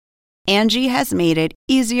Angie has made it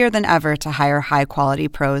easier than ever to hire high-quality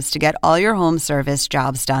pros to get all your home service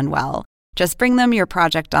jobs done well. Just bring them your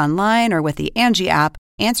project online or with the Angie app,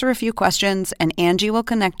 answer a few questions, and Angie will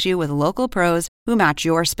connect you with local pros who match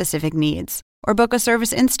your specific needs. Or book a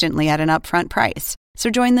service instantly at an upfront price. So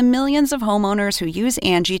join the millions of homeowners who use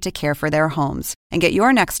Angie to care for their homes and get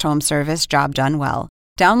your next home service job done well.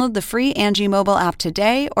 Download the free Angie mobile app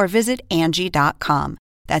today or visit Angie.com.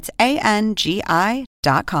 That's ANGI.com.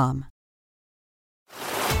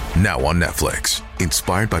 Now on Netflix,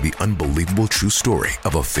 inspired by the unbelievable true story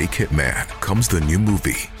of a fake hitman, comes the new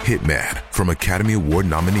movie, Hitman, from Academy Award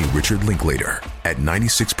nominee Richard Linklater. At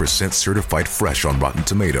 96% certified fresh on Rotten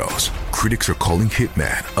Tomatoes, critics are calling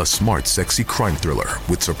Hitman a smart, sexy crime thriller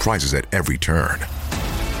with surprises at every turn.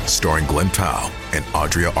 Starring Glenn Powell and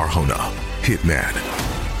Adria Arjona, Hitman.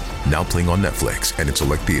 Now playing on Netflix and in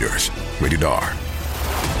select theaters. Rated R.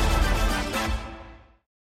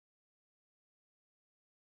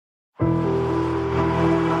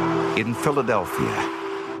 In Philadelphia,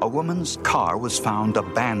 a woman's car was found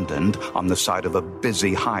abandoned on the side of a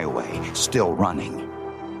busy highway, still running.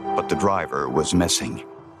 But the driver was missing.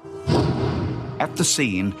 At the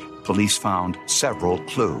scene, police found several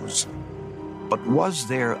clues. But was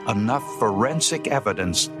there enough forensic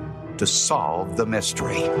evidence to solve the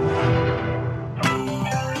mystery?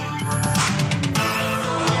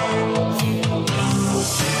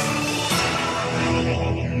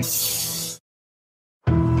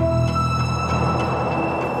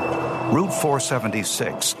 Route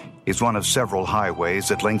 476 is one of several highways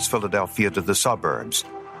that links Philadelphia to the suburbs.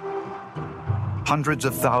 Hundreds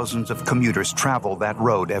of thousands of commuters travel that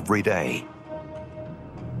road every day.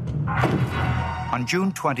 On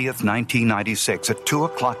June 20th, 1996, at 2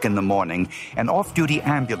 o'clock in the morning, an off-duty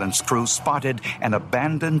ambulance crew spotted an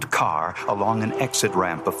abandoned car along an exit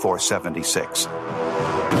ramp of 476.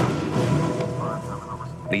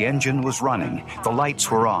 The engine was running, the lights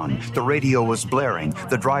were on, the radio was blaring,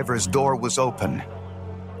 the driver's door was open,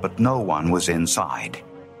 but no one was inside.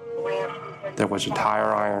 There was a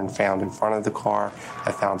tire iron found in front of the car.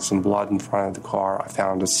 I found some blood in front of the car. I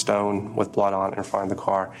found a stone with blood on it in front of the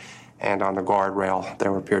car. And on the guardrail,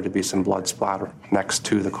 there appeared to be some blood splatter next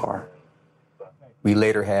to the car. We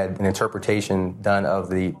later had an interpretation done of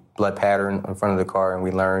the blood pattern in front of the car, and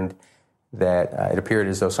we learned that it appeared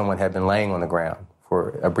as though someone had been laying on the ground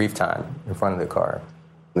for a brief time in front of the car.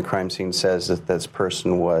 The crime scene says that this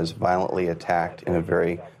person was violently attacked in a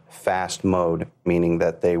very fast mode, meaning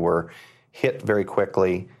that they were hit very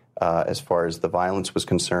quickly as far as the violence was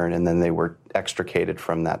concerned, and then they were extricated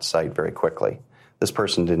from that site very quickly. This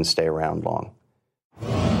person didn't stay around long.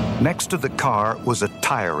 Next to the car was a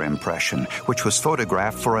tire impression, which was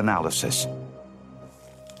photographed for analysis.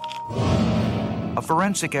 A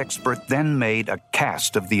forensic expert then made a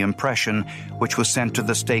cast of the impression, which was sent to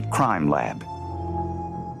the state crime lab.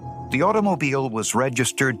 The automobile was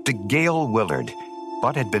registered to Gail Willard,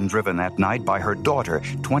 but had been driven that night by her daughter,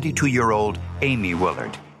 22-year-old Amy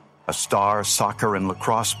Willard, a star soccer and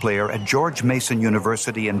lacrosse player at George Mason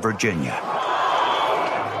University in Virginia.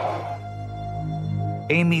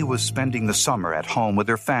 Amy was spending the summer at home with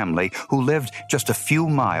her family, who lived just a few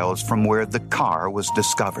miles from where the car was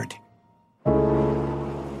discovered.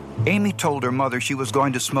 Amy told her mother she was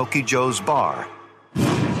going to Smokey Joe's bar.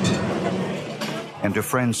 And her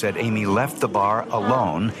friend said Amy left the bar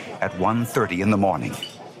alone at 1:30 in the morning.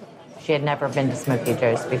 She had never been to Smokey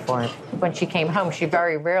Joe's before. When she came home, she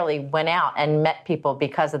very rarely went out and met people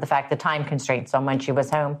because of the fact the time constraints on when she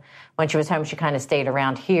was home. When she was home, she kind of stayed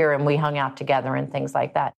around here, and we hung out together and things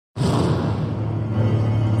like that.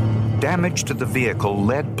 Damage to the vehicle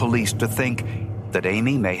led police to think that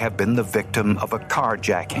Amy may have been the victim of a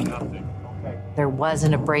carjacking. There was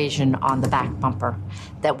an abrasion on the back bumper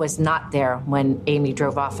that was not there when Amy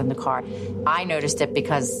drove off in the car. I noticed it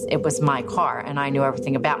because it was my car, and I knew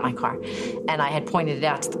everything about my car, and I had pointed it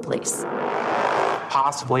out to the police.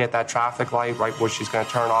 Possibly at that traffic light, right where she's going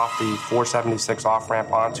to turn off the 476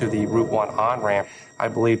 off-ramp onto the Route 1 on-ramp, I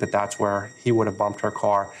believe that that's where he would have bumped her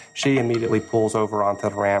car. She immediately pulls over onto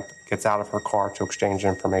the ramp, gets out of her car to exchange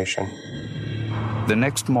information. The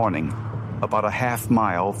next morning, about a half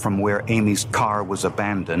mile from where Amy's car was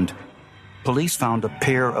abandoned, police found a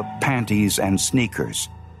pair of panties and sneakers.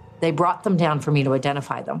 They brought them down for me to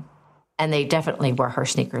identify them, and they definitely were her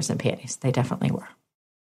sneakers and panties. They definitely were.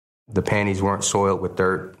 The panties weren't soiled with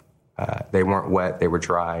dirt. They weren't wet. They were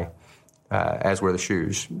dry, as were the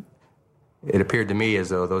shoes. It appeared to me as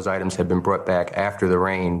though those items had been brought back after the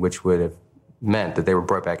rain, which would have meant that they were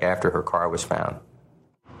brought back after her car was found.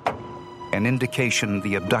 an indication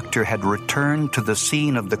the abductor had returned to the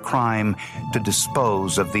scene of the crime to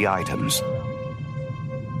dispose of the items.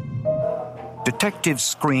 Detectives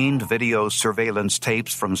screened video surveillance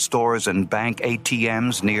tapes from stores and bank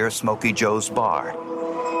ATMs near Smokey Joe's bar,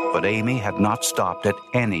 but Amy had not stopped at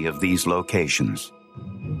any of these locations.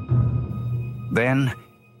 Then,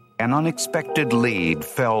 an unexpected lead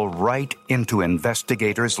fell right into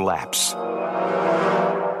investigators' laps.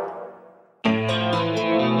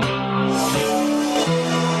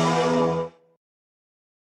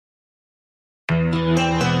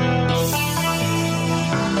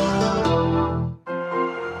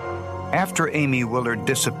 After Amy Willard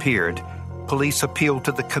disappeared, police appealed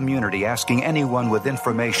to the community, asking anyone with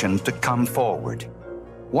information to come forward.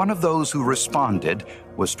 One of those who responded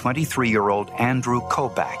was 23-year-old Andrew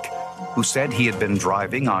Kobach, who said he had been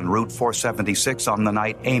driving on Route 476 on the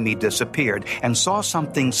night Amy disappeared and saw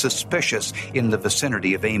something suspicious in the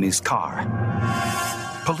vicinity of Amy's car.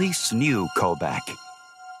 Police knew Kobach.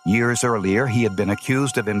 Years earlier, he had been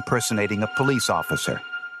accused of impersonating a police officer.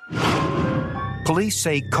 Police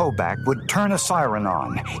say Kobach would turn a siren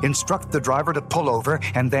on, instruct the driver to pull over,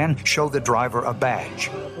 and then show the driver a badge.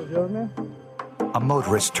 A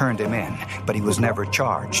motorist turned him in, but he was never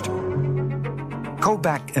charged.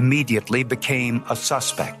 Kobach immediately became a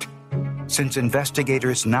suspect, since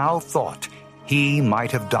investigators now thought he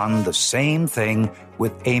might have done the same thing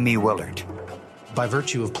with Amy Willard. By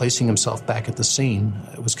virtue of placing himself back at the scene,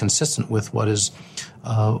 it was consistent with what is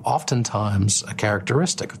oftentimes a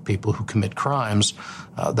characteristic of people who commit crimes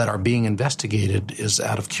that are being investigated is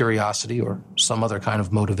out of curiosity or some other kind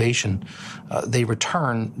of motivation. They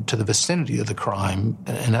return to the vicinity of the crime,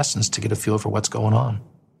 in essence, to get a feel for what's going on.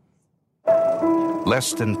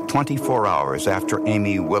 Less than 24 hours after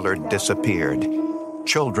Amy Willard disappeared,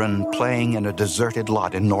 children playing in a deserted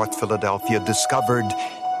lot in North Philadelphia discovered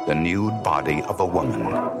the nude body of a woman.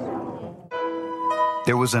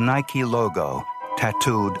 There was a Nike logo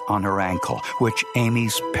tattooed on her ankle, which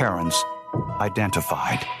Amy's parents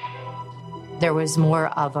identified. There was more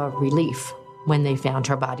of a relief when they found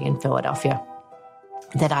her body in Philadelphia,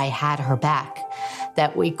 that I had her back,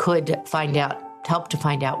 that we could help to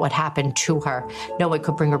find out what happened to her. No one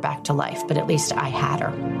could bring her back to life, but at least I had her.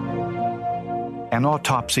 An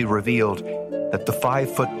autopsy revealed that the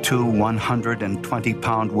 5'2",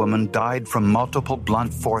 120-pound woman died from multiple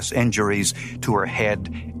blunt force injuries to her head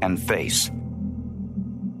and face.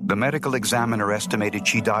 The medical examiner estimated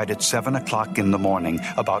she died at 7 o'clock in the morning,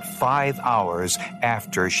 about 5 hours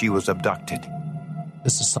after she was abducted.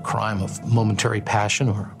 This is a crime of momentary passion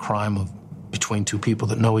or a crime of between two people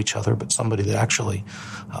that know each other, but somebody that actually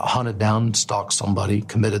hunted down, stalked somebody,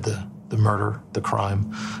 committed the murder, the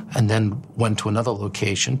crime, and then went to another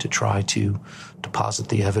location to try to deposit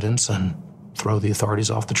the evidence and throw the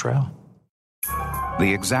authorities off the trail.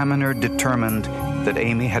 The examiner determined that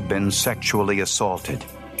Amy had been sexually assaulted.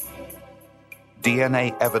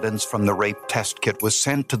 DNA evidence from the rape test kit was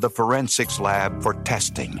sent to the forensics lab for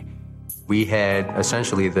testing. We had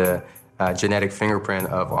essentially the genetic fingerprint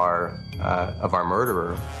of our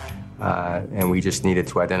murderer, and we just needed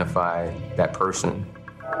to identify that person.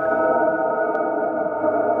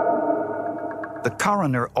 The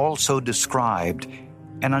coroner also described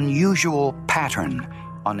an unusual pattern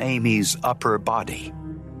on Amy's upper body,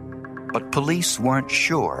 but police weren't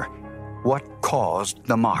sure what caused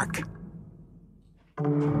the mark.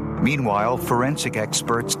 Meanwhile, forensic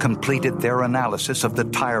experts completed their analysis of the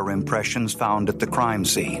tire impressions found at the crime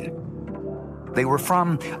scene. They were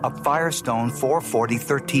from a Firestone 440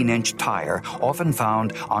 13-inch tire, often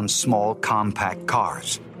found on small compact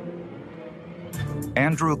cars.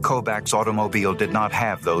 Andrew Kobach's automobile did not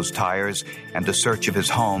have those tires, and a search of his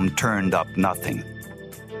home turned up nothing.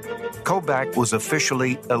 Kobach was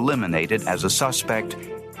officially eliminated as a suspect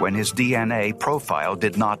when his DNA profile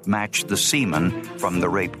did not match the semen from the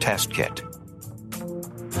rape test kit.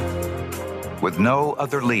 With no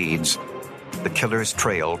other leads, the killer's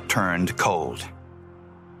trail turned cold.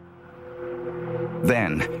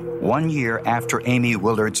 Then, 1 year after Amy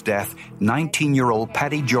Willard's death, 19-year-old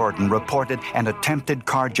Patty Jordan reported an attempted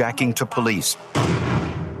carjacking to police.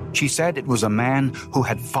 She said it was a man who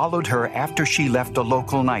had followed her after she left a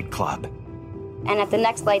local nightclub. And at the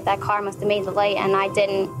next light, that car must have made the light, and I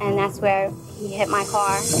didn't, and that's where he hit my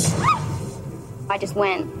car. I just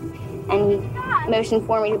went, and he motioned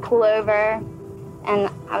for me to pull over, and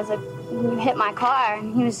I was like, you hit my car,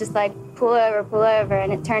 and he was just like, pull over,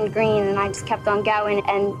 and it turned green, and I just kept on going,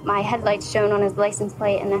 and my headlights shone on his license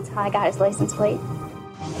plate, and that's how I got his license plate.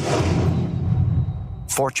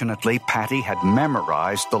 Fortunately, Patty had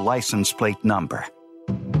memorized the license plate number.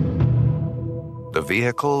 The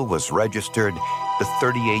vehicle was registered to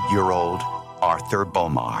 38-year-old Arthur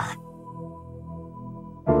Bomar.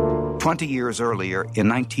 20 years earlier, in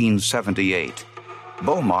 1978,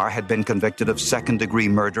 Bomar had been convicted of second-degree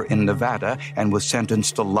murder in Nevada and was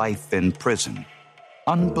sentenced to life in prison.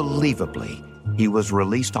 Unbelievably, he was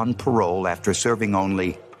released on parole after serving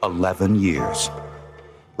only 11 years.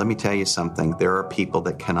 Let me tell you something. There are people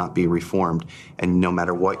that cannot be reformed, and no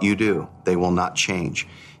matter what you do, they will not change.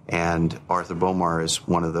 And Arthur Bomar is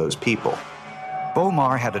one of those people.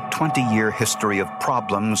 Bomar had a 20-year history of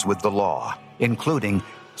problems with the law, including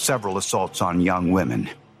several assaults on young women.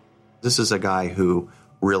 This is a guy who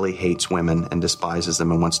really hates women and despises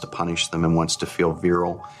them and wants to punish them and wants to feel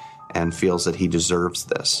virile and feels that he deserves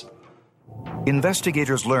this.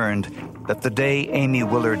 Investigators learned that the day Amy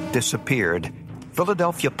Willard disappeared,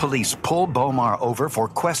 Philadelphia police pulled Bomar over for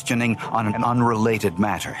questioning on an unrelated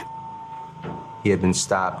matter. He had been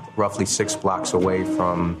stopped roughly 6 blocks away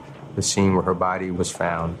from the scene where her body was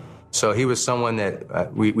found. So he was someone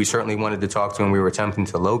that we certainly wanted to talk to, and we were attempting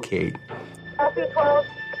to locate.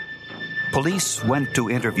 Police went to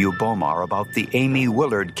interview Bomar about the Amy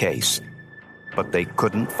Willard case, but they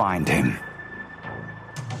couldn't find him.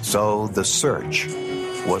 So the search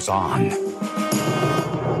was on.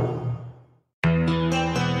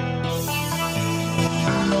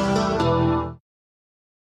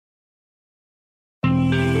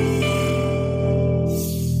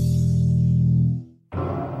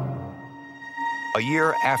 A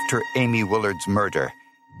year after Amy Willard's murder,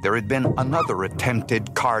 there had been another attempted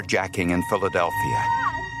carjacking in Philadelphia.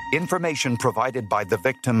 Information provided by the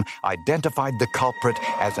victim identified the culprit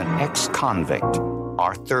as an ex-convict,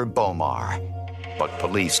 Arthur Bomar, but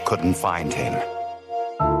police couldn't find him.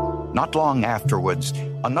 Not long afterwards,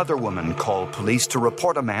 another woman called police to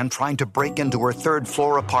report a man trying to break into her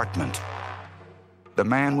third-floor apartment. The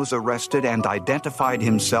man was arrested and identified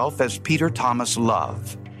himself as Peter Thomas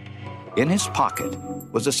Love. In his pocket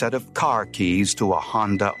was a set of car keys to a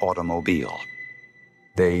Honda automobile.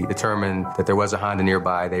 They determined that there was a Honda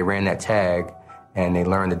nearby. They ran that tag, and they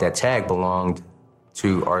learned that that tag belonged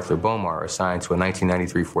to Arthur Bomar, assigned to a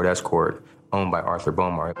 1993 Ford Escort owned by Arthur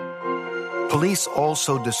Bomar. Police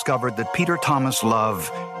also discovered that Peter Thomas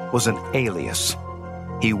Love was an alias.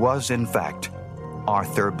 He was, in fact,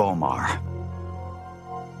 Arthur Bomar.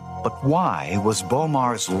 But why was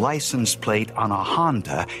Bomar's license plate on a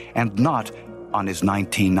Honda and not on his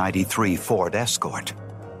 1993 Ford Escort?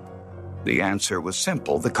 The answer was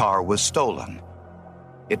simple. The car was stolen.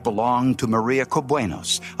 It belonged to Maria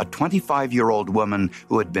Cobuenos, a 25-year-old woman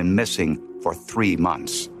who had been missing for 3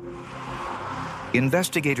 months.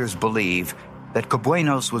 Investigators believe that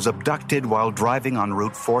Cobuenos was abducted while driving on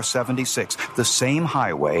Route 476, the same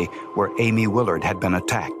highway where Amy Willard had been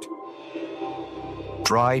attacked.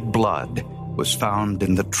 Dried blood was found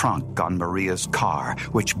in the trunk on Maria's car,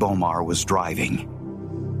 which Bomar was driving.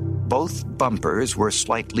 Both bumpers were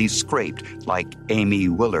slightly scraped, like Amy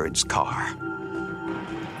Willard's car.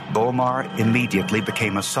 Bomar immediately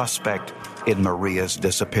became a suspect in Maria's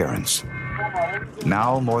disappearance.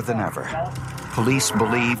 Now more than ever, police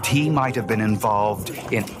believed he might have been involved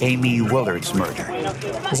in Amy Willard's murder.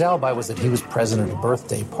 His alibi was that he was present at a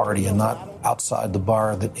birthday party and not outside the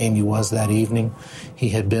bar that Amy was that evening. He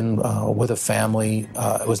had been with a family.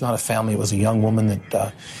 It was not a family, it was a young woman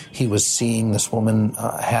that he was seeing. This woman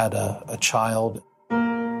had a child.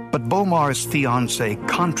 But Bomar's fiancée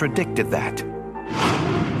contradicted that.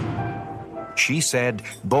 She said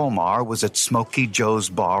Bomar was at Smokey Joe's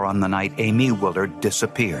bar on the night Amy Willard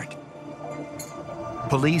disappeared.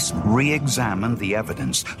 Police re-examined the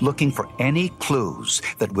evidence, looking for any clues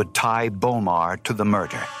that would tie Bomar to the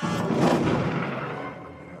murder.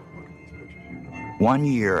 1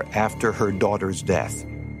 year after her daughter's death,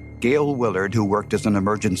 Gail Willard, who worked as an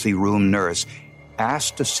emergency room nurse,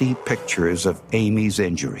 asked to see pictures of Amy's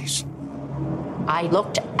injuries. I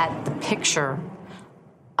looked at the picture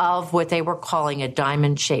of what they were calling a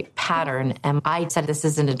diamond-shaped pattern, and I said, this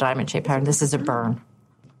isn't a diamond-shaped pattern, this is a burn.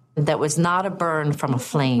 That was not a burn from a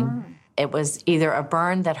flame. It was either a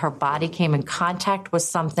burn that her body came in contact with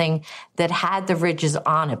something that had the ridges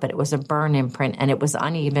on it, but it was a burn imprint, and it was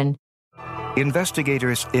uneven.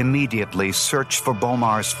 Investigators immediately searched for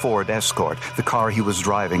Bomar's Ford Escort, the car he was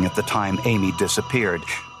driving at the time Amy disappeared,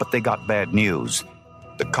 but they got bad news.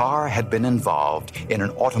 The car had been involved in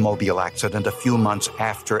an automobile accident a few months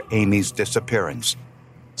after Amy's disappearance.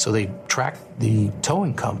 So they tracked the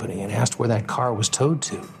towing company and asked where that car was towed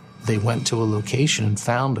to. They went to a location and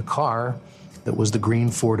found a car that was the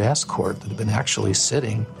green Ford Escort that had been actually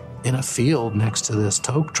sitting in a field next to this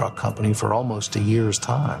tow truck company for almost a year's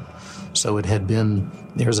time. So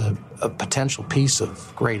there's a potential piece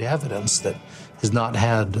of great evidence that has not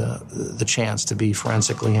had the chance to be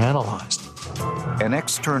forensically analyzed. An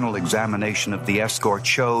external examination of the Escort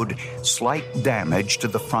showed slight damage to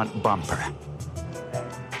the front bumper.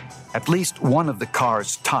 At least one of the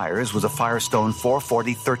car's tires was a Firestone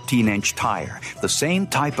 440 13-inch tire, the same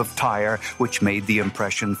type of tire which made the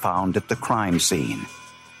impression found at the crime scene.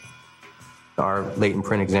 Our latent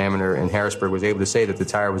print examiner in Harrisburg was able to say that the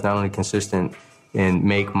tire was not only consistent in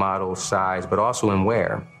make, model, size, but also in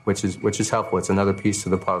wear, which is helpful. It's another piece to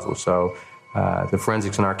the puzzle. So the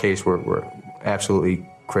forensics in our case were absolutely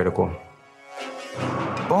critical.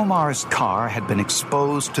 Bomar's car had been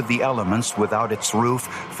exposed to the elements without its roof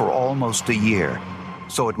for almost a year,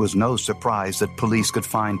 so it was no surprise that police could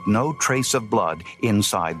find no trace of blood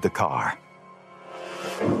inside the car.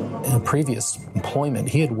 In a previous employment,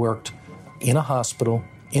 he had worked in a hospital,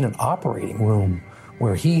 in an operating room,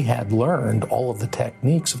 where he had learned all of the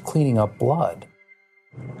techniques of cleaning up blood.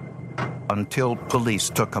 Until police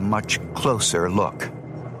took a much closer look.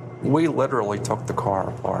 We literally took the car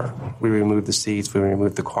apart. We removed the seats, we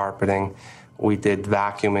removed the carpeting, we did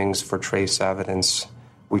vacuumings for trace evidence.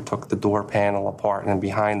 We took the door panel apart, and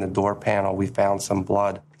behind the door panel we found some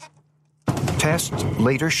blood. Tests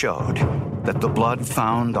later showed that the blood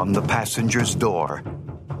found on the passenger's door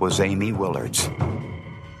was Amy Willard's.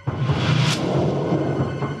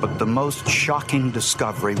 But the most shocking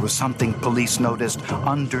discovery was something police noticed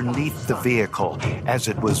underneath the vehicle as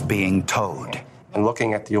it was being towed. And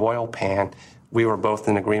looking at the oil pan, we were both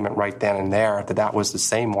in agreement right then and there that that was the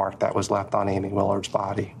same mark that was left on Amy Willard's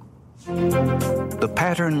body. The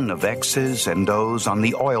pattern of X's and O's on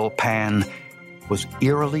the oil pan was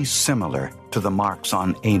eerily similar to the marks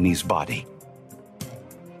on Amy's body.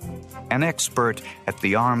 An expert at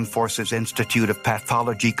the Armed Forces Institute of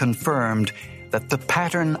Pathology confirmed that the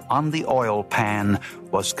pattern on the oil pan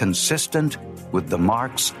was consistent with the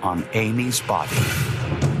marks on Amy's body.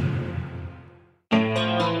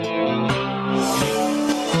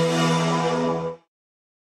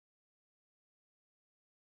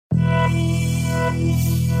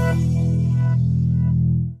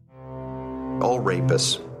 All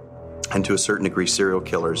rapists, and to a certain degree serial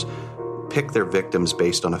killers, pick their victims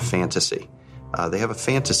based on a fantasy. They have a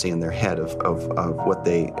fantasy in their head of what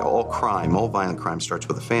all violent crime starts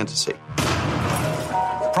with a fantasy.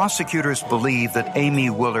 Prosecutors believe that Amy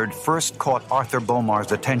Willard first caught Arthur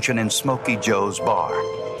Bomar's attention in Smokey Joe's bar.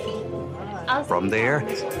 From there,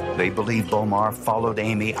 they believe Bomar followed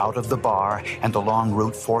Amy out of the bar and along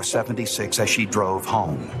Route 476 as she drove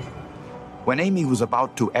home. When Amy was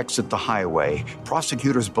about to exit the highway,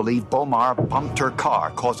 prosecutors believe Bomar bumped her car,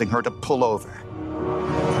 causing her to pull over.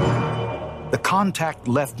 The contact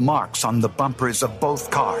left marks on the bumpers of both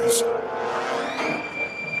cars.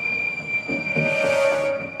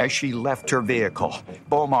 As she left her vehicle,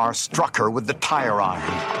 Bomar struck her with the tire iron,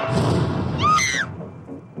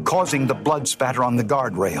 causing the blood spatter on the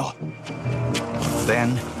guardrail,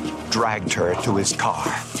 then dragged her to his car.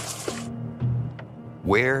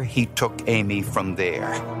 Where he took Amy from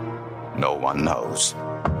there, no one knows.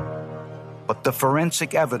 But the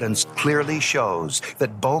forensic evidence clearly shows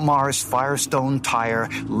that Bomar's Firestone tire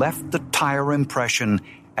left the tire impression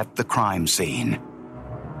at the crime scene,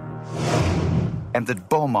 and that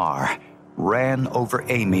Bomar ran over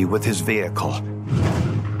Amy with his vehicle,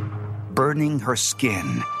 burning her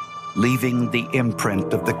skin, leaving the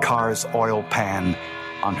imprint of the car's oil pan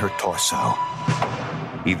on her torso.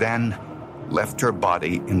 He then left her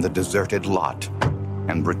body in the deserted lot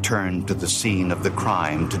and returned to the scene of the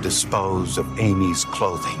crime to dispose of Amy's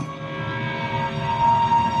clothing.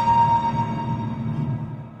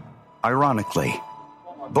 Ironically,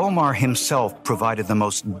 Bomar himself provided the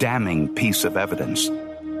most damning piece of evidence.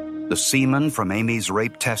 The semen from Amy's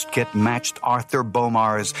rape test kit matched Arthur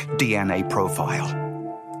Bomar's DNA profile.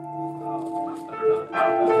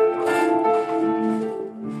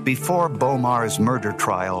 Before Bomar's murder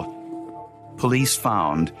trial, police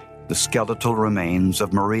found the skeletal remains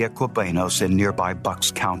of Maria Cubanos in nearby Bucks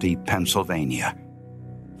County, Pennsylvania.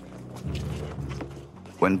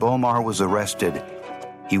 When Bomar was arrested,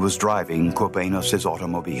 he was driving Cubanos'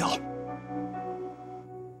 automobile.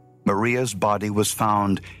 Maria's body was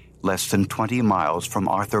found less than 20 miles from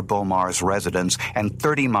Arthur Bomar's residence and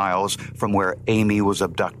 30 miles from where Amy was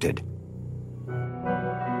abducted.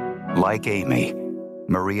 Like Amy,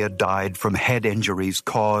 Maria died from head injuries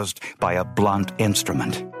caused by a blunt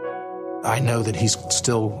instrument. I know that he's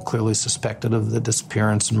still clearly suspected of the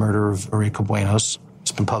disappearance and murder of Maria Cubanos.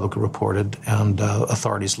 It's been publicly reported, and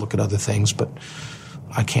authorities look at other things, but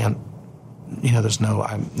I can't,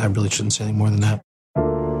 I really shouldn't say any more than that.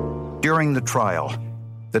 During the trial,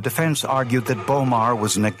 the defense argued that Bomar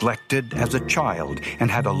was neglected as a child and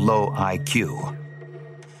had a low IQ.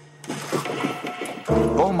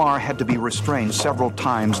 Bomar had to be restrained several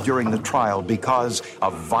times during the trial because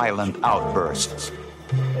of violent outbursts.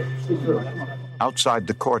 Outside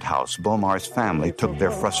the courthouse, Bomar's family took their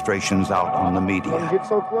frustrations out on the media. Get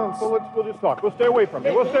so close. We'll just talk. We'll stay away from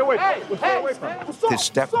you. We'll stay away from you. His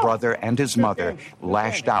stepbrother and his mother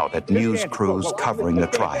lashed out at news crews covering the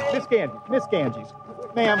trial. Miss Ganges.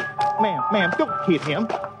 Ma'am, don't hit him.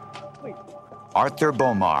 Arthur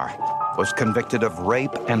Bomar was convicted of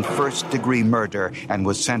rape and first-degree murder and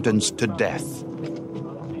was sentenced to death.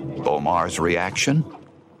 Bomar's reaction?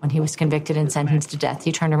 When he was convicted and sentenced to death,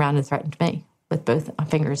 he turned around and threatened me with both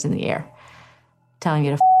fingers in the air, telling me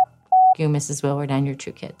to you, Mrs. Willard, and your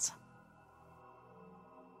 2 kids.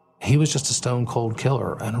 He was just a stone-cold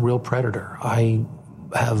killer and a real predator. I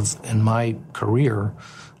have, in my career,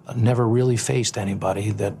 never really faced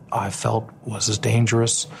anybody that I felt was as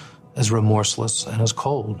dangerous, as remorseless, and as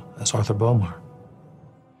cold as Arthur Bomar.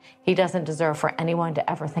 He doesn't deserve for anyone to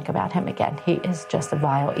ever think about him again. He is just a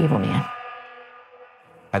vile, evil man.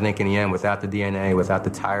 I think in the end, without the DNA, without the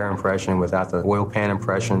tire impression, without the oil pan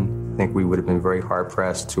impression, I think we would have been very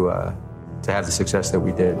hard-pressed to have the success that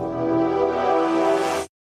we did.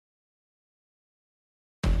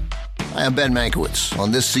 Hi, I'm Ben Mankiewicz.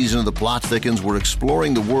 On this season of The Plot Thickens, we're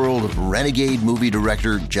exploring the world of renegade movie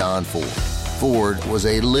director John Ford. Ford was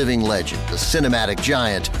a living legend, a cinematic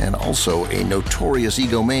giant, and also a notorious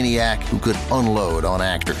egomaniac who could unload on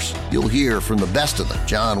actors. You'll hear from the best of them,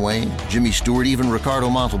 John Wayne, Jimmy Stewart, even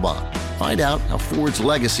Ricardo Montalban. Find out how Ford's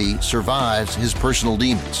legacy survives his personal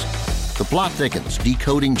demons. The Plot Thickens,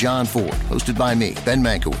 Decoding John Ford, hosted by me, Ben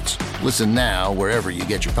Mankiewicz. Listen now wherever you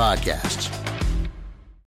get your podcasts.